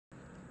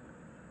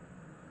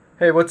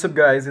Hey, what's up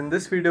guys? In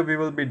this video we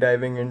will be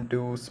diving into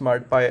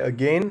Smartpy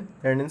again,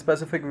 and in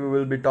specific we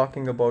will be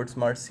talking about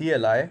Smart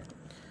CLI.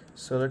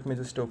 So let me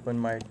just open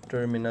my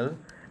terminal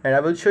and I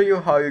will show you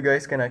how you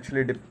guys can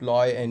actually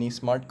deploy any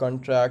smart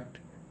contract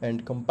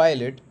and compile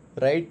it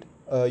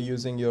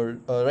using your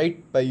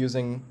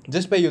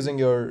just by using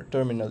your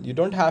terminal. You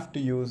don't have to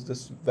use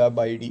this web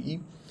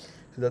IDE.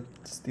 So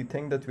that's the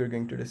thing that we're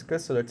going to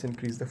discuss. So let's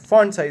increase the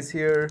font size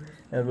here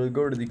and we'll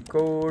go to the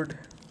code,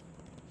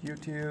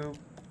 YouTube,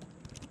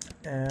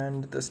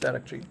 and this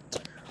directory.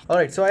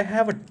 Alright, so I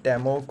have a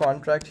demo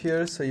contract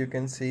here, so you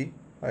can see.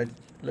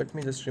 Let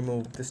me just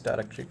remove this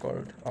directory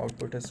called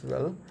output as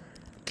well.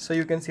 So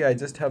you can see I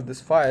just have this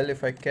file.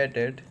 If I get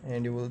it,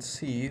 and you will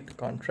see the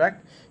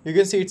contract, you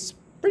can see it's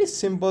pretty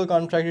simple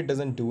contract. It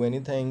doesn't do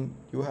anything.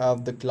 You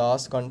have the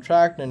class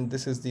contract, and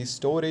this is the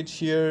storage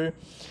here,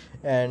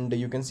 and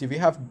you can see we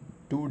have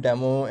two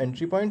demo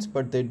entry points,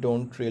 but they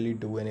don't really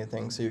do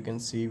anything. So you can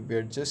see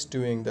we're just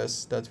doing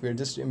this, that we're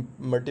just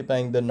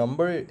multiplying the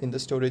number in the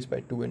storage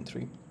by 2 and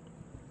 3.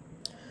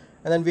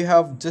 And then we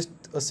have just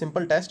a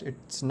simple test.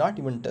 It's not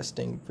even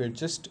testing, we're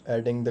just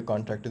adding the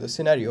contract to the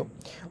scenario.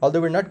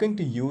 Although we're not going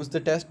to use the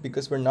test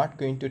because we're not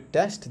going to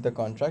test the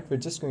contract, we're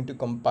just going to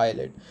compile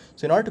it.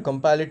 So in order to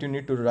compile it, you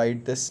need to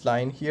write this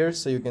line here.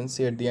 So you can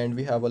see at the end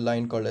we have a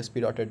line called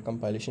sp.add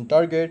compilation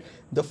target.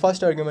 The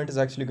first argument is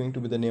actually going to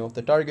be the name of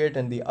the target,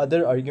 and the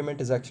other argument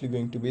is actually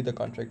going to be the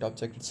contract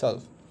object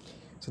itself.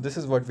 So this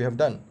is what we have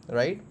done,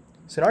 right?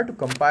 So in order to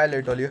compile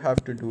it, all you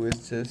have to do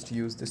is just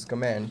use this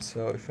command.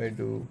 So if I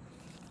do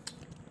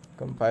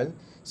compile,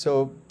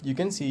 so you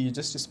can see you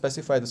just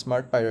specify the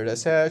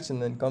smartpy.sh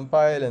and then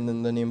compile, and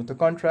then the name of the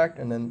contract,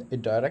 and then a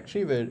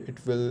directory where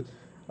it will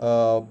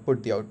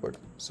put the output.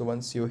 So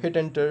once you hit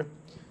enter,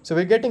 so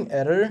we're getting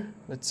error.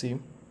 Let's see,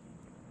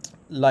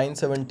 line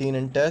 17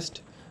 in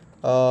test,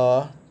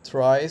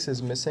 thrice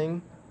is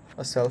missing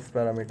a self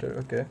parameter.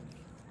 Okay,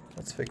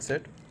 let's fix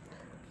it.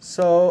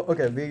 So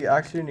okay, we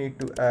actually need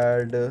to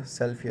add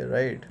self here,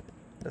 right?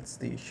 That's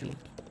the issue.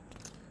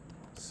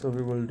 So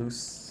we will do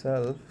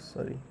self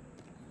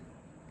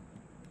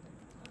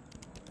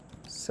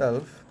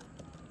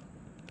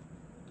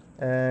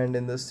and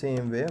in the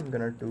same way I'm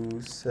gonna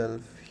do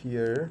self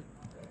here.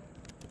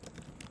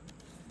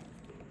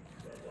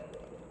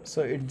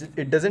 So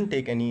it doesn't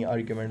take any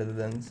argument other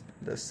than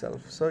this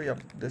self. So yeah,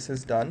 this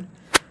is done.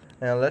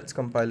 Now let's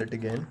compile it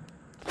again,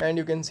 and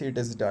you can see it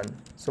is done.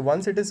 So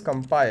once it is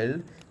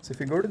compiled, so if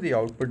you go to the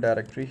output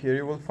directory here,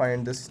 you will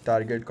find this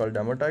target called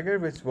demo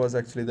target, which was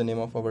actually the name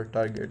of our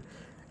target.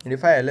 And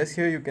if I ls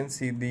here, you can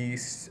see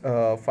these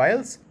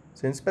files.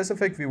 So in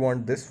specific, we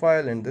want this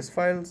file and this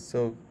file.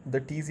 So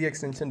the tz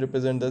extension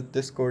represents that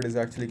this code is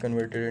actually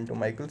converted into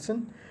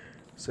Michelson.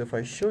 So if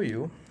I show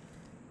you,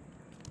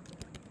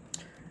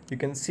 you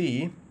can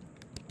see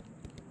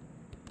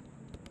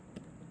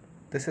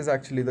this is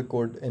actually the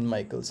code in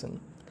Michelson.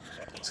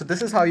 So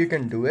this is how you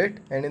can do it.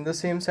 And in the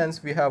same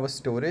sense, we have a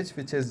storage,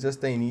 which is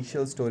just the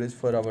initial storage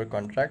for our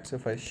contract. So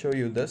if I show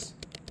you this,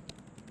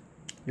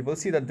 you will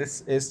see that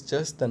this is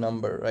just the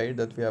number, right,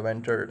 that we have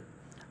entered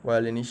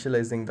while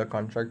initializing the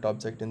contract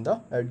object in the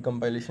add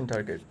compilation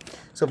target.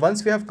 So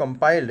once we have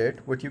compiled it,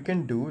 what you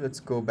can do, let's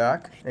go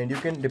back, and you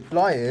can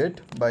deploy it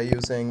by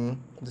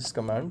using this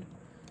command.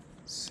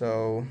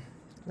 So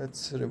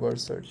let's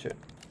reverse search it.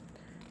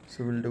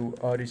 So we'll do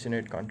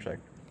originate contract.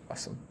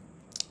 Awesome.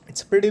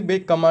 It's a pretty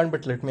big command,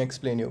 but let me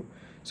explain you.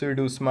 So you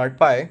do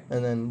smartpy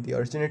and then the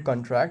originate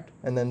contract,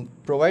 and then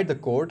provide the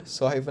code.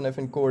 So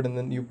 -- code, and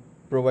then you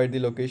provide the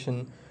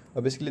location,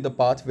 basically the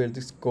path where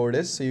this code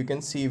is. So you can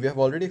see we have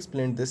already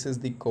explained this is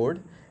the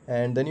code,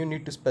 and then you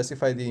need to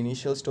specify the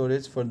initial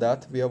storage. For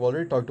that we have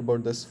already talked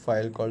about this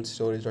file called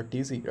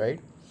storage.tz, right?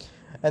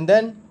 And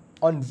then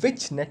on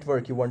which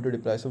network you want to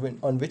deploy, so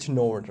on which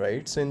node,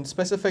 right? So in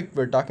specific,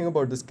 we're talking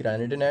about this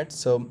Granite net,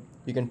 so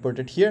you can put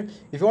it here.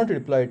 If you want to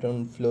deploy it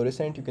on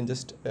Fluorescent, you can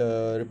just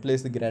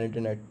replace the Granite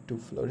net to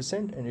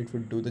Fluorescent, and it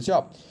would do the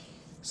job.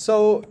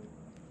 So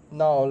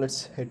now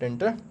let's hit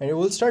enter, and it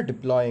will start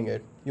deploying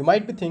it. You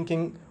might be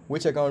thinking,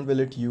 which account will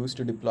it use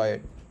to deploy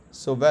it?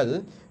 So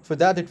well, for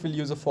that it will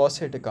use a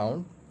faucet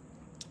account.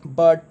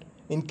 But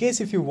in case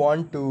if you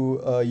want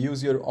to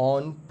use your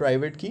own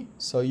private key,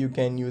 so you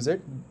can use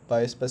it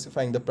by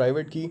specifying the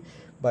private key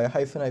by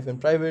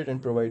 -private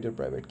and provide your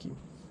private key.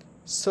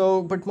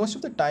 So, but most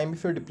of the time,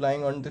 if you're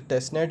deploying on the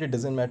testnet, it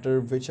doesn't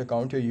matter which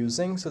account you're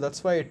using. So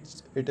that's why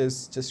it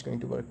is just going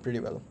to work pretty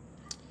well.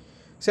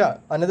 So yeah,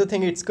 another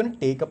thing, it's going to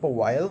take up a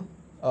while,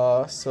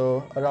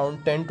 so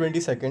around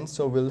 10-20 seconds,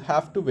 so we'll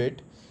have to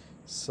wait.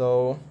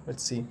 So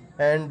let's see,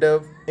 and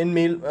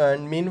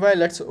meanwhile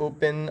let's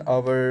open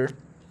our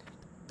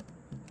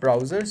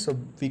browser so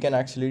we can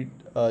actually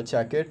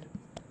check it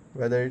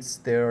whether it's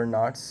there or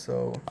not.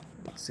 So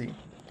let's see,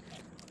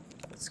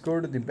 let's go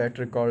to the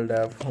Better Call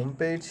Dev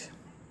homepage.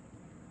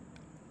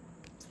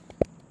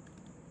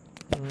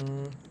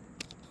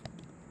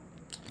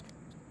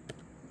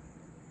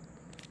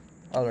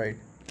 All right,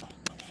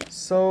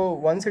 so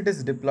once it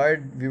is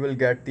deployed, we will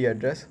get the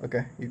address.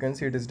 Okay, you can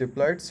see it is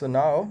deployed. So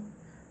now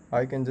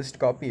I can just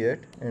copy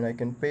it and I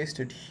can paste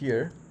it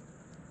here,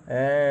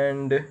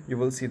 and you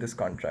will see this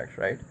contract,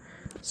 right?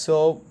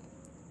 So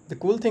the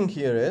cool thing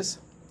here is,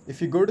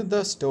 if you go to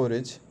the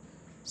storage,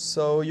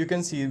 so you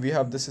can see we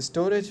have this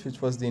storage,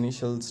 which was the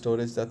initial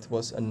storage that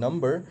was a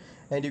number,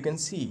 and you can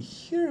see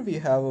here we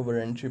have our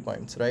entry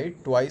points,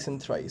 right? Twice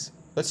and thrice.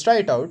 Let's try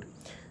it out.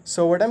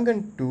 So what I'm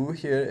going to do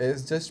here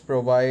is just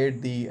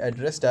provide the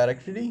address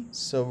directory.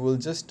 So we'll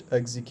just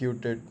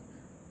execute it.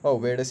 Oh,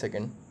 wait a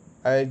second.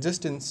 I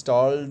just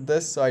installed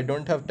this, so I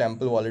don't have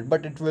Temple Wallet,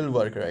 but it will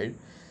work, right?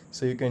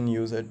 So you can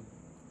use it.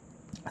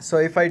 So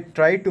if I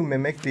try to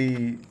mimic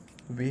the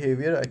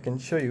behavior, I can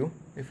show you.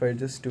 If I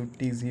just do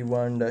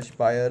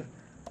tz1-buyer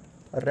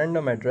a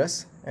random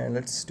address, and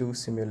let's do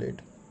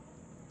simulate.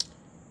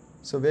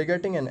 So we're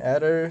getting an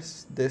error.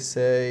 They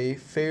say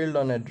failed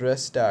on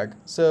address tag.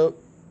 So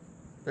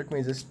let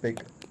me just pick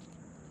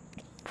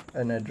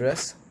an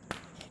address.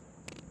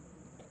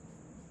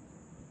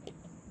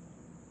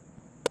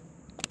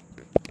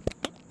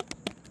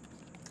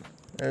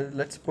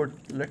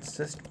 Let's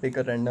just pick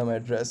a random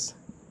address.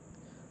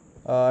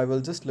 I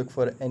will just look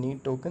for any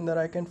token that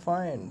I can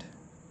find.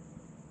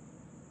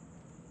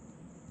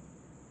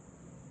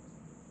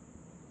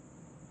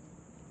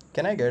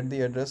 Can I get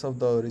the address of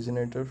the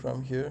originator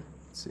from here?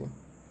 Let's see.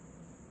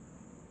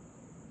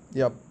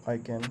 Yep, I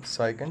can.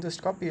 So I can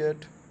just copy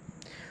it.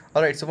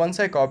 Alright, so once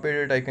I copied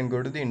it, I can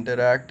go to the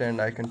interact and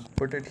I can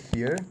put it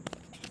here.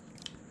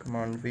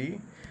 Command V.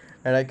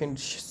 And I can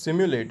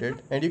simulate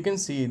it. And you can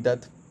see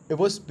that it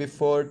was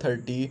before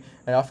 30,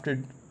 and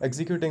after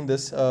executing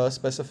this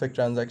specific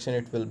transaction,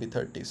 it will be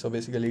 30. So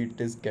basically it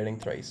is getting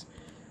thrice.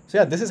 So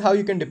yeah, this is how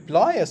you can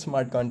deploy a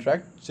smart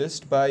contract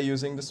just by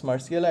using the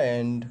Smart CLI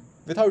and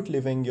without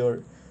leaving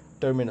your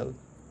terminal.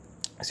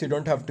 So you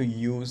don't have to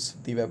use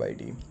the web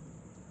ID.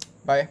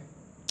 Bye.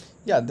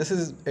 Yeah, this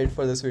is it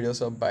for this video,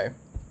 so bye.